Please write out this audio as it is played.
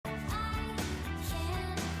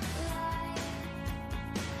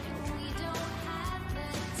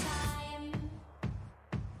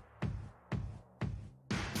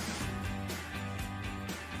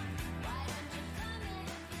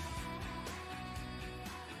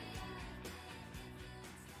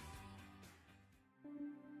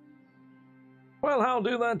Well, how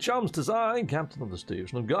do that, chums? 'Tis I, Captain of the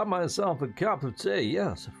Steves, and I've got myself a cup of tea.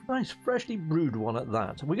 Yes, a nice, freshly brewed one at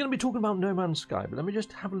that. We're going to be talking about No Man's Sky, but let me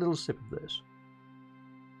just have a little sip of this.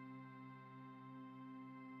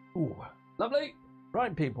 Ooh, lovely.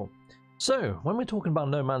 Right, people. So, when we're talking about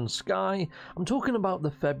No Man's Sky, I'm talking about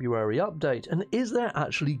the February update, and is there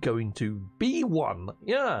actually going to be one?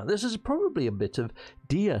 Yeah, this is probably a bit of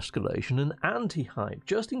de-escalation and anti-hype,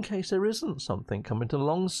 just in case there isn't something coming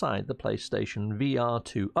alongside the PlayStation VR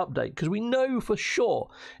 2 update, because we know for sure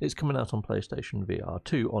it's coming out on PlayStation VR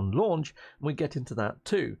 2 on launch, and we get into that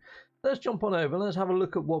too. Let's jump on over, let's have a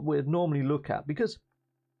look at what we'd normally look at, because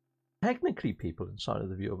technically, people inside of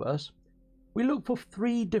the Viewerverse, we look for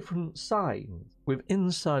 3 different signs with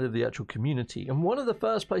inside of the actual community, and one of the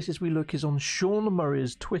first places we look is on Sean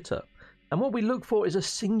Murray's Twitter, and what we look for is a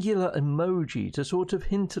singular emoji to sort of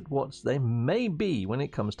hint at what they may be when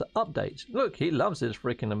it comes to updates. Look, he loves his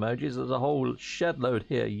freaking emojis. There's a whole shed load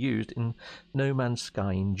here used in No Man's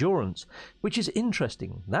Sky Endurance, which is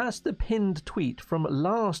interesting. That's the pinned tweet from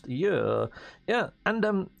last year. Yeah,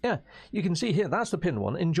 and yeah, you can see here, that's the pinned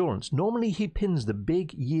one, Endurance. Normally he pins the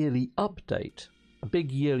big yearly update, a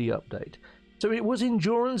big yearly update. So it was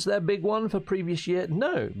Endurance their big one for previous year?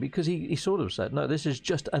 No, because he sort of said, no, this is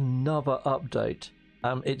just another update.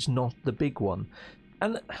 It's not the big one.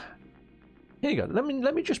 And here you go.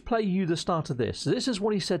 Let me just play you the start of this. This is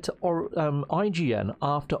what he said to IGN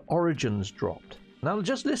after Origins dropped. Now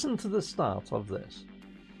just listen to the start of this.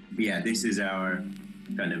 Yeah, this is our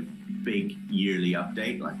kind of big yearly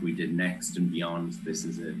update, like we did Next and Beyond. This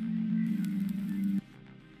is it.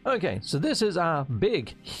 Okay, so this is our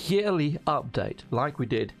big yearly update, like we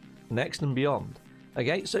did Next and Beyond.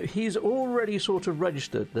 Okay, so he's already sort of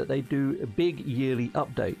registered that they do big yearly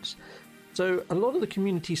updates. So a lot of the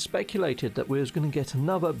community speculated that we was going to get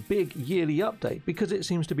another big yearly update because it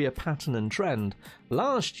seems to be a pattern and trend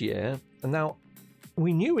last year. And now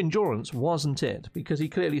we knew Endurance wasn't it because he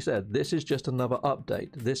clearly said this is just another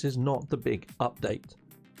update. This is not the big update.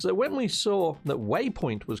 So when we saw that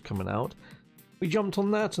Waypoint was coming out, we jumped on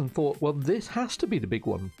that and thought, well, this has to be the big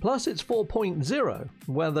one. Plus, it's 4.0,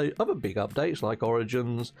 where the other big updates like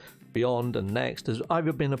Origins, Beyond, and Next has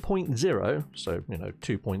either been a 0.0, so, you know,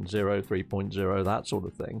 2.0, 3.0, that sort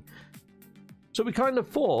of thing. So we kind of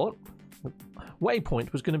thought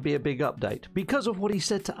Waypoint was going to be a big update because of what he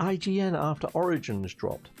said to IGN after Origins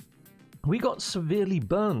dropped. We got severely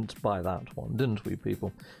burnt by that one, didn't we,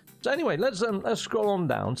 people? So anyway, let's scroll on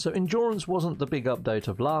down. So Endurance wasn't the big update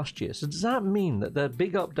of last year. So does that mean that the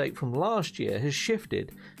big update from last year has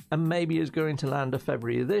shifted and maybe is going to land a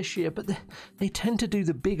February this year? But they tend to do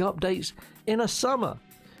the big updates in a summer.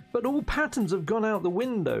 But all patterns have gone out the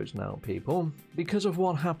windows now, people, because of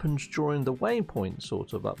what happened during the Waypoint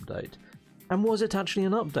sort of update. And was it actually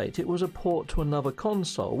an update? It was a port to another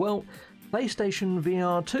console. Well, PlayStation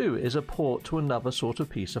VR 2 is a port to another sort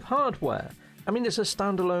of piece of hardware. I mean, it's a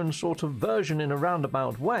standalone sort of version in a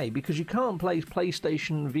roundabout way because you can't play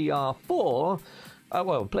PlayStation VR 4,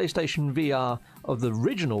 well, PlayStation VR of the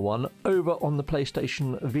original one over on the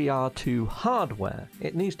PlayStation VR 2 hardware.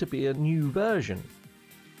 It needs to be a new version.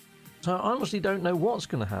 So I honestly don't know what's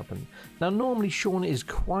going to happen. Now, normally Sean is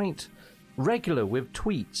quite regular with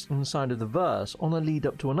tweets inside of the verse on a lead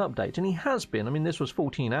up to an update, and he has been. I mean, this was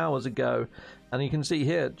 14 hours ago, and you can see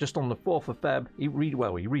here just on the 4th of Feb he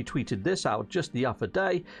retweeted this out just the other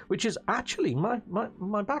day, which is actually my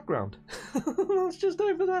background. It's just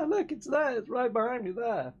over there. Look, it's there. It's right behind me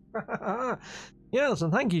there. Yes,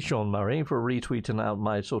 and thank you, Sean Murray, for retweeting out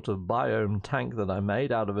my sort of biome tank that I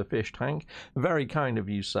made out of a fish tank. Very kind of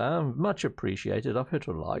you, sir. Much appreciated. I've hit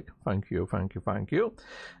a like. Thank you, thank you, thank you.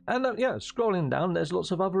 And yeah, scrolling down, there's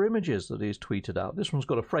lots of other images that he's tweeted out. This one's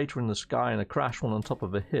got a freighter in the sky and a crash one on top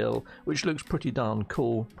of a hill, which looks pretty darn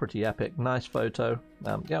cool, pretty epic. Nice photo.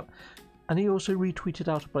 Yep. And he also retweeted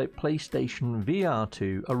out about PlayStation VR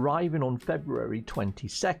 2 arriving on February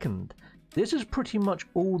 22nd. This is pretty much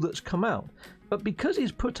all that's come out. But because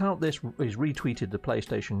he's put out this, he's retweeted the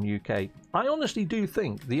PlayStation UK, I honestly do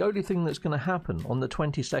think the only thing that's going to happen on the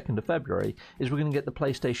 22nd of February is we're going to get the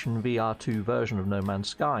PlayStation VR 2 version of No Man's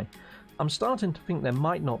Sky. I'm starting to think there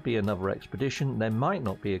might not be another expedition, there might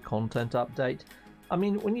not be a content update. I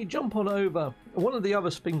mean, when you jump on over, one of the other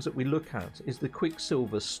things that we look at is the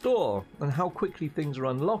Quicksilver store and how quickly things are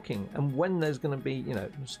unlocking and when there's going to be, you know,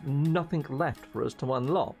 nothing left for us to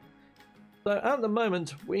unlock. So at the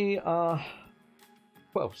moment we are,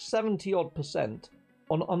 well, 70%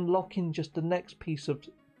 on unlocking just the next piece of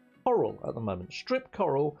coral at the moment. Strip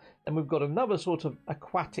coral, and we've got another sort of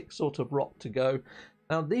aquatic sort of rock to go.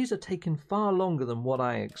 Now these are taking far longer than what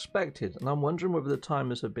I expected, and I'm wondering whether the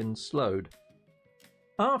timers have been slowed.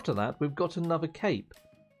 after that, we've got another cape.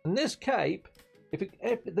 And this cape,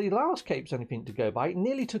 if the last cape's anything to go by, it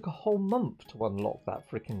nearly took a whole month to unlock that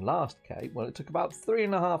freaking last cape. Well, it took about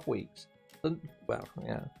 3.5 weeks. Well,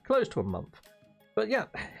 yeah, close to a month. But yeah,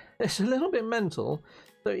 it's a little bit mental.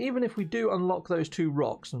 So even if we do unlock those 2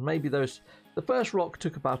 rocks, and maybe the first rock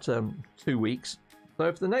took about 2 weeks. So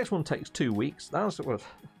if the next one takes 2 weeks, that's we're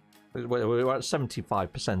at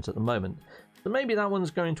 75% at the moment. So maybe that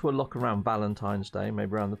one's going to unlock around Valentine's Day,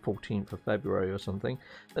 maybe around the 14th of February or something.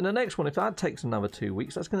 And the next one, if that takes another 2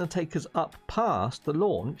 weeks, that's going to take us up past the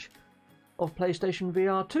launch of PlayStation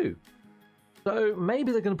VR 2. So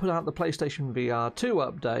maybe they're going to put out the PlayStation VR 2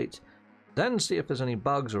 update, then see if there's any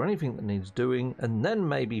bugs or anything that needs doing, and then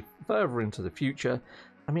maybe further into the future.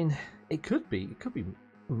 I mean, it could be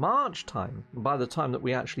March time by the time that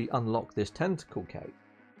we actually unlock this tentacle cape.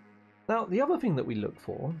 Now, the other thing that we look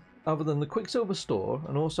for, other than the Quicksilver store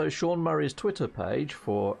and also Sean Murray's Twitter page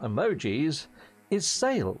for emojis, is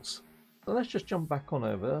sales. So let's just jump back on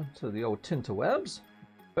over to the old Tinterwebs.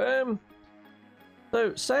 Boom.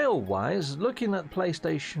 So sale-wise, looking at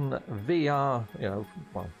PlayStation VR,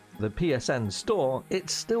 the PSN store,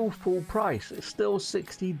 it's still full price. It's still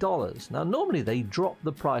 $60. Now, normally they drop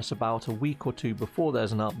the price about a week or 2 before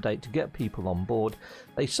there's an update to get people on board.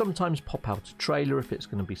 They sometimes pop out a trailer if it's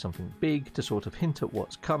going to be something big to sort of hint at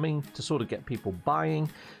what's coming, to sort of get people buying.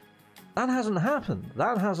 That hasn't happened.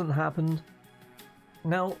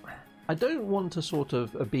 Now, I don't want to sort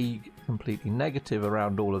of be completely negative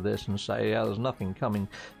around all of this and say, yeah, there's nothing coming.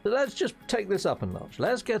 But let's just take this up a notch.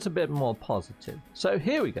 Let's get a bit more positive. So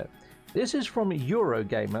here we go. This is from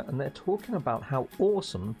Eurogamer, and they're talking about how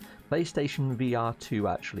awesome PlayStation VR 2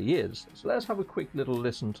 actually is. So let's have a quick little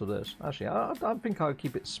listen to this. Actually, I think I'll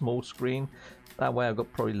keep it small screen. That way I've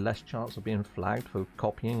got probably less chance of being flagged for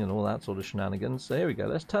copying and all that sort of shenanigans. So here we go.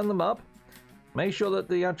 Let's turn them up. Make sure that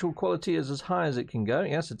the actual quality is as high as it can go.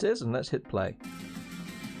 Yes, it is, and let's hit play.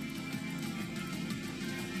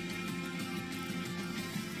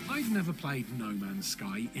 I've never played No Man's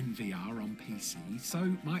Sky in VR on PC,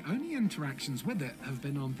 so my only interactions with it have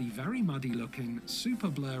been on the very muddy looking, super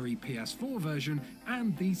blurry PS4 version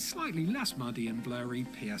and the slightly less muddy and blurry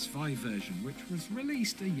PS5 version, which was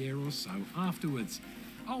released a year or so afterwards.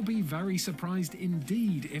 I'll be very surprised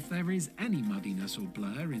indeed if there is any muddiness or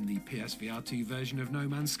blur in the PSVR 2 version of No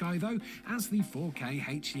Man's Sky though, as the 4K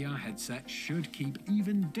HDR headset should keep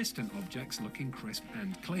even distant objects looking crisp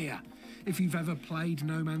and clear. If you've ever played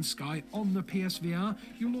No Man's Sky on the PSVR,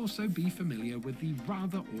 you'll also be familiar with the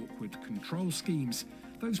rather awkward control schemes.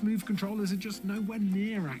 Those Move controllers are just nowhere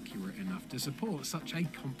near accurate enough to support such a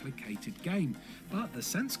complicated game, but the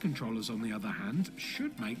Sense controllers on the other hand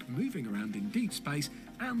should make moving around in deep space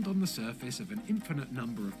and on the surface of an infinite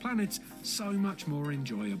number of planets so much more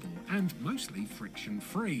enjoyable and mostly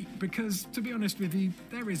friction-free, because to be honest with you,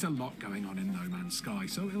 there is a lot going on in No Man's Sky,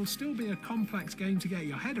 so it'll still be a complex game to get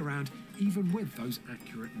your head around even with those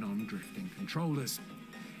accurate non-drifting controllers.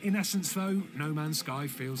 In essence though, No Man's Sky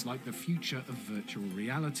feels like the future of virtual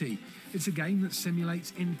reality. It's a game that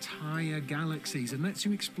simulates entire galaxies and lets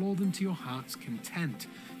you explore them to your heart's content.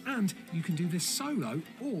 And you can do this solo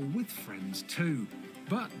or with friends too.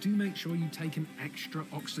 But do make sure you take an extra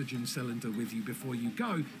oxygen cylinder with you before you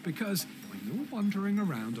go, because when you're wandering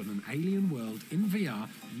around on an alien world in VR,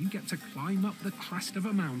 you get to climb up the crest of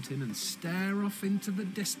a mountain and stare off into the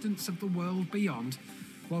distance of the world beyond.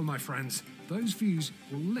 Well, my friends, those views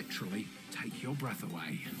will literally take your breath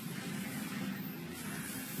away.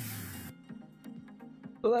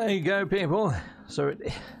 Well, there you go, people. So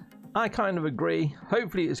I kind of agree.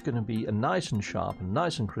 Hopefully it's going to be a nice and sharp and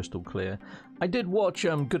nice and crystal clear. I did watch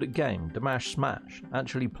Good at Game, Damash Smash,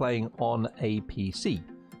 actually playing on a PC.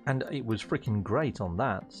 And it was freaking great on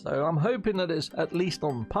that. So I'm hoping that it's at least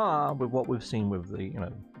on par with what we've seen with the,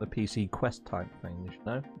 the PC Quest type things,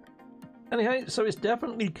 Anyway, so it's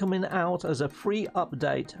definitely coming out as a free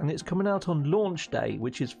update, and it's coming out on launch day,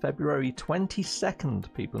 which is February 22nd,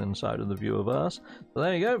 people inside of the Viewerverse. So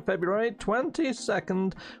there you go, February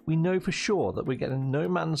 22nd. We know for sure that we're getting No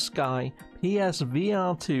Man's Sky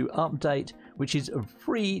PSVR 2 update, which is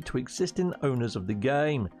free to existing owners of the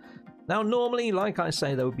game. Now, normally, like I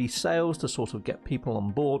say, there would be sales to sort of get people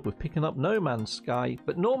on board with picking up No Man's Sky,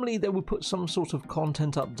 but normally they would put some sort of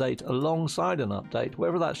content update alongside an update,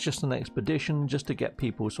 whether that's just an expedition, just to get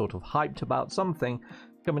people sort of hyped about something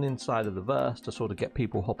coming inside of the verse, to sort of get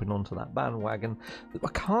people hopping onto that bandwagon. I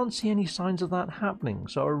can't see any signs of that happening,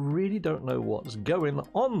 so I really don't know what's going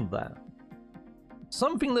on there.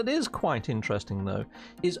 Something that is quite interesting though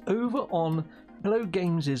is over on Hello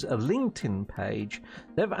Games' LinkedIn page,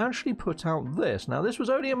 they've actually put out this. Now this was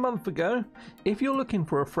only a month ago. If you're looking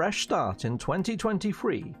for a fresh start in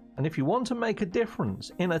 2023, and if you want to make a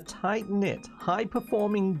difference in a tight-knit,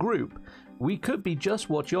 high-performing group, we could be just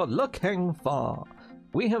what you're looking for.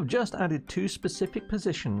 We have just added 2 specific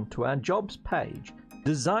positions to our jobs page,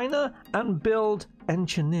 designer and build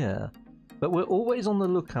engineer. But we're always on the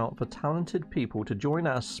lookout for talented people to join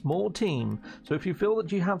our small team, so if you feel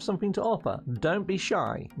that you have something to offer, don't be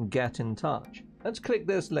shy, get in touch. Let's click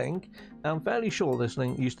this link. I'm fairly sure this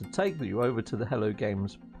link used to take you over to the Hello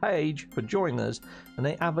Games page for joiners, and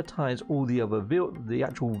they advertise all the other the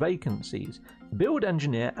actual vacancies. Build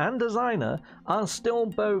engineer and designer are still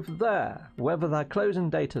both there. Whether their closing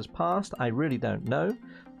date has passed, I really don't know.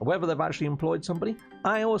 Whether they've actually employed somebody,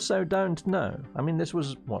 I also don't know. I mean, this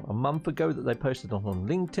was, what, a month ago that they posted on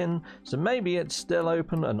LinkedIn, so maybe it's still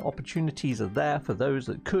open and opportunities are there for those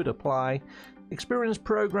that could apply. Experienced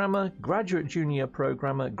programmer, graduate junior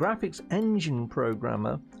programmer, graphics engine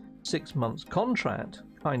programmer, 6 months contract.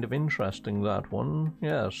 Kind of interesting, that one.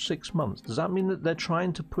 Yeah, 6 months. Does that mean that they're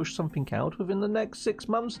trying to push something out within the next 6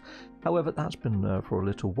 months? However, that's been there for a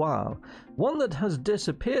little while. One that has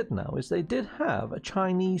disappeared now is they did have a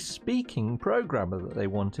Chinese-speaking programmer that they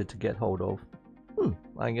wanted to get hold of.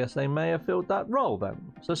 I guess they may have filled that role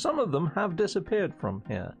then. So some of them have disappeared from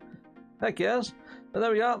here. Heck yes. But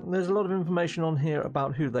there we are. There's a lot of information on here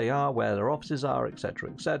about who they are, where their offices are, etc,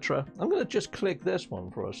 etc. I'm going to just click this one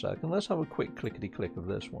for a second. Let's have a quick clickety-click of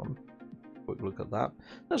this one. Quick look at that.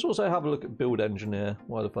 Let's also have a look at build engineer,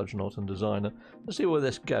 why the fudge not, and designer. Let's see where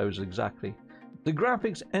this goes exactly. The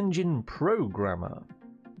graphics engine programmer.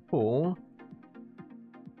 Paul.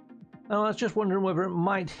 Now I was just wondering whether it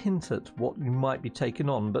might hint at what you might be taking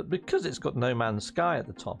on, but because it's got No Man's Sky at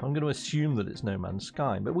the top, I'm going to assume that it's No Man's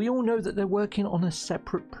Sky. But we all know that they're working on a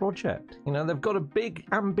separate project. You know, they've got a big,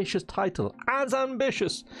 ambitious title, as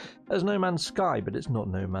ambitious as No Man's Sky, but it's not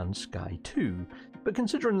No Man's Sky 2. But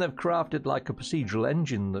considering they've crafted like a procedural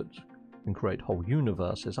engine that can create whole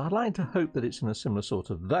universes, I'd like to hope that it's in a similar sort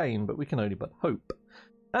of vein, but we can only but hope.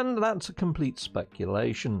 And that's a complete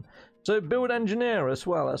speculation. So build engineer as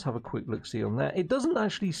well, let's have a quick look see on there. It doesn't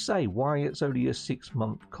actually say why it's only a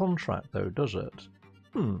 6-month contract though, does it?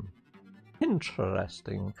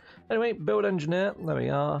 Interesting. Anyway, build engineer, there we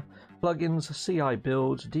are. Plugins, CI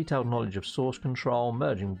builds, detailed knowledge of source control,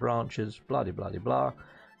 merging branches, blah de blah de blah.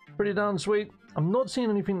 Pretty darn sweet. I'm not seeing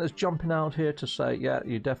anything that's jumping out here to say, yeah,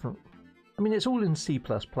 you definitely... I mean, it's all in C++,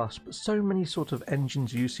 but so many sort of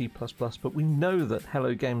engines use C++, but we know that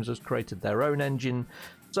Hello Games has created their own engine.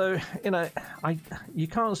 So, you know, you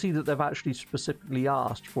can't see that they've actually specifically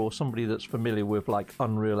asked for somebody that's familiar with, like,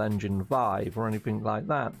 Unreal Engine 5 or anything like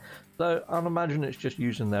that. So, I'd imagine it's just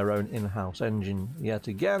using their own in-house engine yet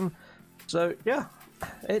again. So, yeah,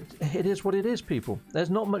 it is what it is, people. There's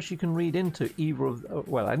not much you can read into either of,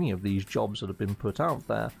 well, any of these jobs that have been put out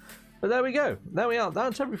there. But there we go. There we are.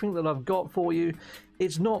 That's everything that I've got for you.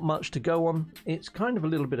 It's not much to go on. It's kind of a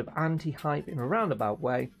little bit of anti-hype in a roundabout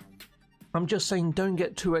way. I'm just saying don't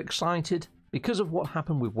get too excited because of what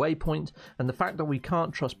happened with Waypoint and the fact that we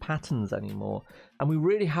can't trust patterns anymore, and we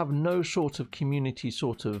really have no sort of community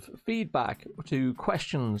sort of feedback to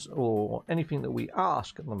questions or anything that we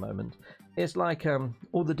ask at the moment. It's like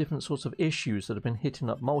all the different sorts of issues that have been hitting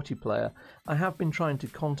up multiplayer. I have been trying to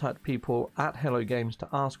contact people at Hello Games to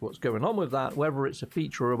ask what's going on with that, whether it's a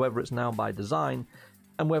feature or whether it's now by design,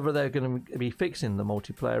 and whether they're going to be fixing the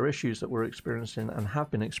multiplayer issues that we're experiencing and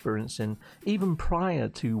have been experiencing. Even prior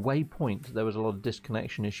to Waypoint, there was a lot of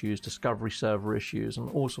disconnection issues, discovery server issues, and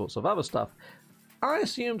all sorts of other stuff. I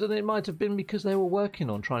assumed that it might have been because they were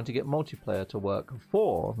working on trying to get multiplayer to work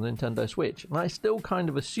for Nintendo Switch, and I still kind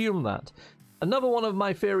of assume that. Another one of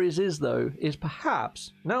my theories is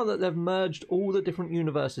perhaps, now that they've merged all the different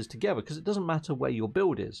universes together, because it doesn't matter where your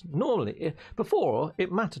build is. Normally, before,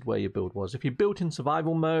 it mattered where your build was. If you built in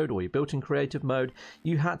survival mode or you built in creative mode,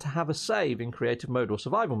 you had to have a save in creative mode or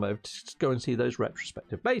survival mode to go and see those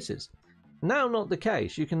retrospective bases. Now not the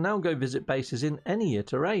case. You can now go visit bases in any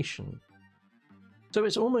iteration. So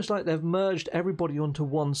it's almost like they've merged everybody onto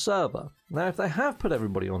one server. Now, if they have put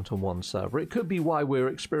everybody onto one server, it could be why we're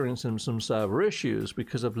experiencing some server issues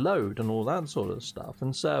because of load and all that sort of stuff,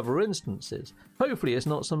 and server instances. Hopefully it's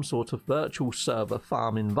not some sort of virtual server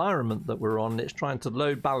farm environment that we're on. It's trying to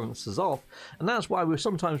load balancers off, and that's why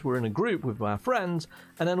sometimes we're in a group with our friends,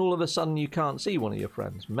 and then all of a sudden you can't see one of your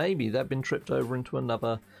friends. Maybe they've been tripped over into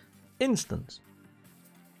another instance.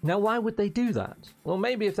 Now, why would they do that? Well,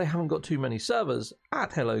 maybe if they haven't got too many servers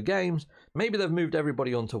at Hello Games, Maybe they've moved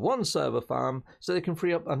everybody onto one server farm so they can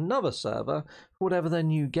free up another server for whatever their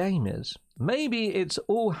new game is. Maybe it's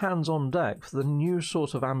all hands on deck for the new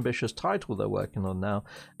sort of ambitious title they're working on now,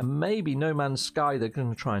 and maybe No Man's Sky, they're going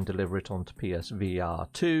to try and deliver it onto PSVR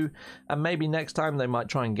 2, and maybe next time they might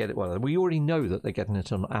try and get it, well, we already know that they're getting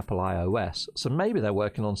it on Apple iOS, so maybe they're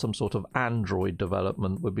working on some sort of Android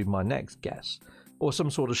development would be my next guess. Or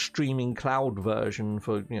some sort of streaming cloud version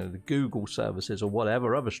for, you know, the Google services or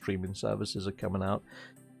whatever other streaming services are coming out.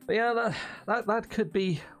 But yeah, that could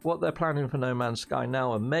be what they're planning for No Man's Sky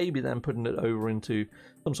now, and maybe then putting it over into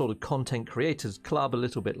some sort of content creators club, a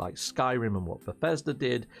little bit like Skyrim and what Bethesda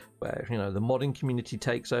did, where, you know, the modding community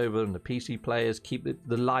takes over and the PC players keep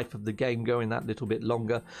the life of the game going that little bit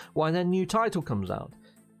longer while their new title comes out.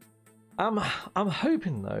 I'm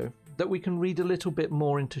hoping though that we can read a little bit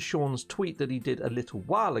more into Sean's tweet that he did a little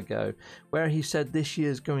while ago, where he said this year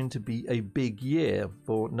is going to be a big year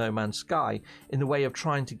for No Man's Sky in the way of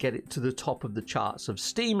trying to get it to the top of the charts of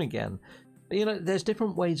Steam again. You know, there's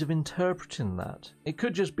different ways of interpreting that. It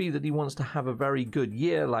could just be that he wants to have a very good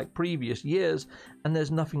year like previous years, and there's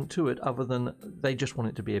nothing to it other than they just want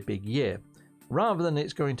it to be a big year, rather than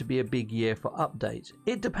it's going to be a big year for updates.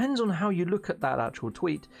 It depends on how you look at that actual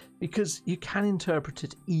tweet, because you can interpret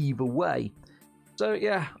it either way. So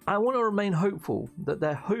yeah, I want to remain hopeful that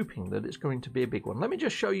they're hoping that it's going to be a big one. Let me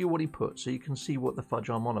just show you what he put so you can see what the fudge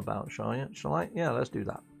I'm on about, shall I? Yeah, let's do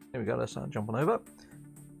that. Here we go, let's jump on over.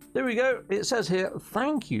 There we go. It says here,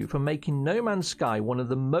 thank you for making No Man's Sky one of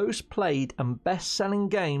the most played and best-selling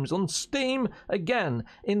games on Steam again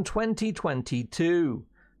in 2022.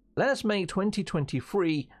 Let's make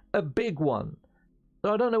 2023 a big one.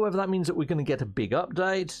 So I don't know whether that means that we're going to get a big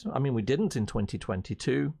update. I mean, we didn't in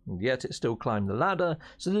 2022, yet it still climbed the ladder.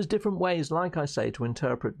 So there's different ways, like I say, to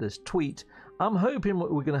interpret this tweet. I'm hoping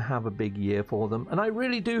that we're going to have a big year for them, and I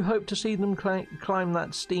really do hope to see them climb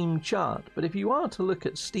that Steam chart. But if you are to look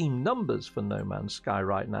at Steam numbers for No Man's Sky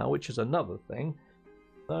right now, which is another thing,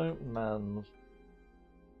 No Man's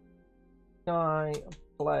Sky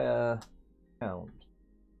player count.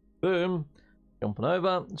 Boom. Jumping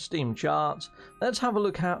over, Steam charts. Let's have a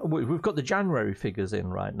look at, we've got the January figures in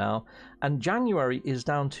right now, and January is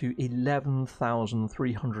down to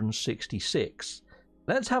 11,366.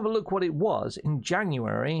 Let's have a look what it was in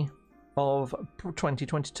January of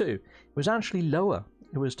 2022. It was actually lower.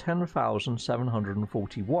 It was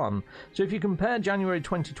 10,741. So if you compare January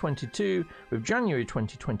 2022 with January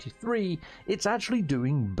 2023, it's actually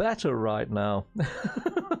doing better right now.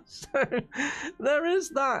 So there is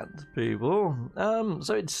that, people.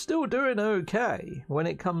 So it's still doing okay when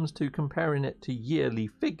it comes to comparing it to yearly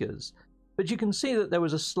figures. But you can see that there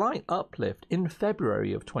was a slight uplift in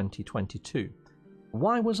February of 2022.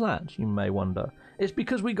 Why was that, you may wonder? It's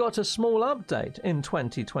because we got a small update in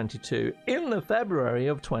 2022, in the February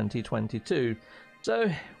of 2022. So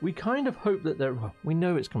we kind of hope that we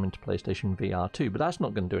know it's coming to PlayStation VR 2, but that's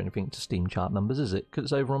not going to do anything to Steam chart numbers, is it? Because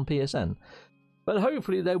it's over on PSN. But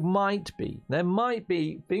hopefully there might be,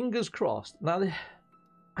 fingers crossed. Now,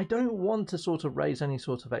 I don't want to sort of raise any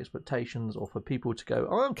sort of expectations or for people to go,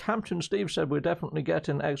 oh, Captain Steve said we're definitely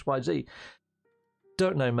getting XYZ.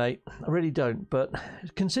 Don't know, mate. I really don't. But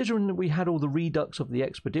considering that we had all the redux of the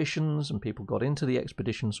expeditions and people got into the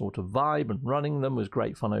expedition sort of vibe and running them was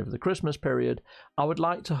great fun over the Christmas period, I would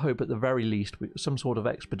like to hope at the very least some sort of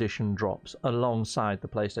expedition drops alongside the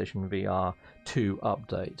PlayStation VR 2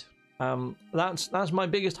 update. That's my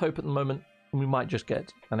biggest hope at the moment. We might just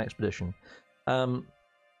get an expedition.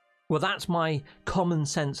 Well, that's my common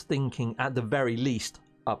sense thinking at the very least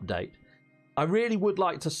update. I really would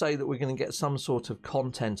like to say that we're going to get some sort of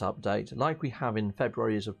content update like we have in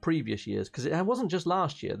February's of previous years, because it wasn't just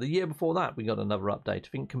last year. The year before that we got another update. I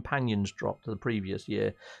think Companions dropped the previous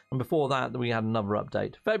year, and before that we had another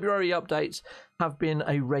update. February updates have been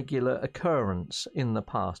a regular occurrence in the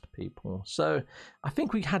past, people. So I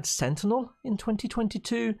think we had Sentinel in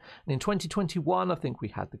 2022, and in 2021 I think we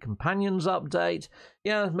had the Companions update.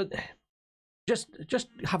 Yeah, but just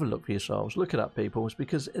have a look for yourselves. Look it up, people,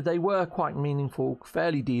 because they were quite meaningful,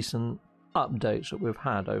 fairly decent updates that we've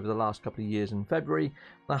had over the last couple of years in February.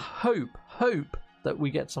 I hope that we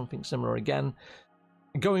get something similar again,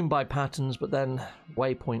 going by patterns, but then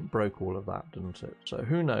Waypoint broke all of that, didn't it? So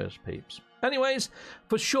who knows, peeps. Anyways,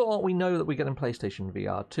 for sure, we know that we're getting PlayStation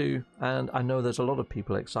VR 2, and I know there's a lot of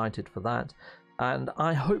people excited for that. And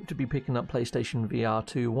I hope to be picking up PlayStation VR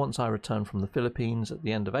 2 once I return from the Philippines at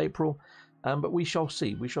the end of April. But we shall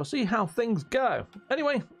see. We shall see how things go.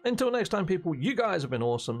 Anyway, until next time, people, you guys have been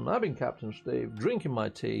awesome. I've been Captain Steve, drinking my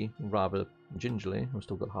tea, rather gingerly. I've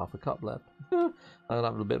still got half a cup left. I'll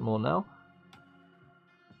have a bit more now.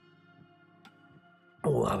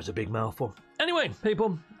 Oh, that was a big mouthful. Anyway,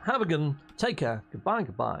 people, have a good one. Take care. Goodbye,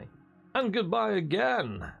 goodbye. And goodbye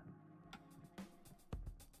again.